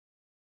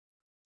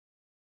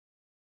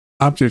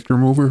object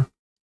remover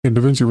in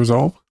DaVinci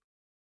Resolve.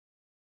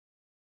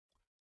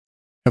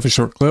 Have a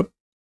short clip,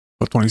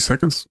 about 20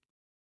 seconds.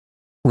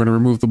 We're going to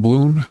remove the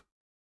balloon.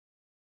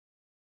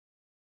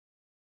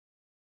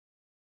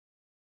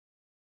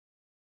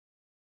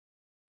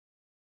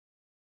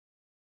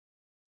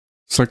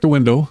 Select the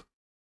window.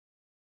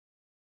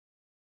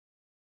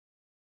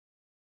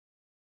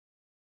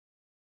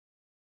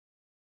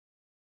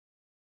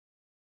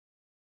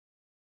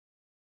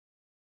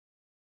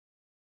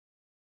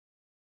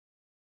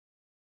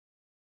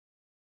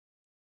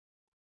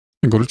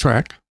 And go to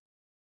track.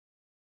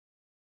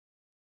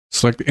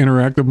 Select the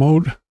interactive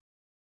mode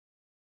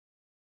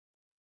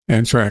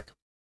and track.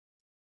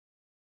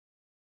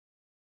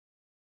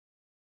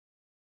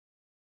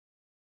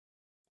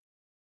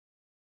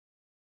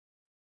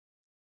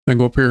 Then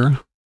go up here,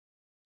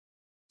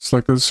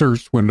 select the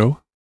search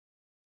window,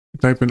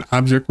 type in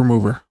object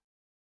remover.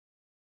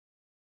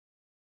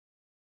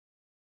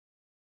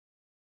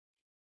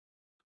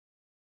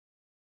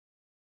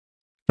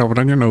 Drop it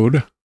on your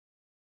node.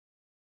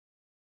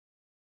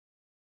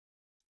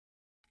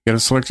 Get a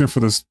selection for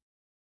this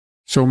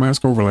show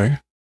mask overlay.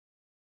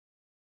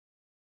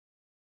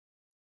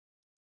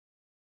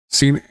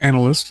 Scene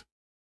analyst.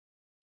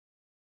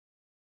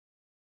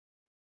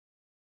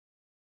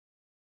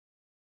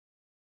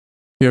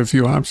 You have a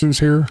few options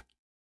here,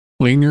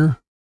 linear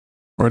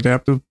or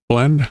adaptive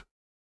blend.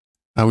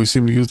 I always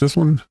seem to use this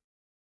one.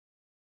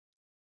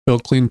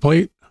 Build clean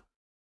plate.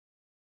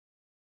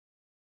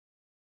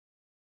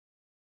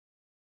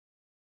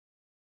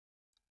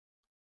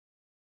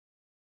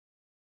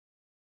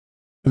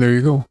 And there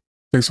you go.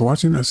 Thanks for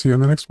watching. I'll see you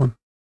on the next one.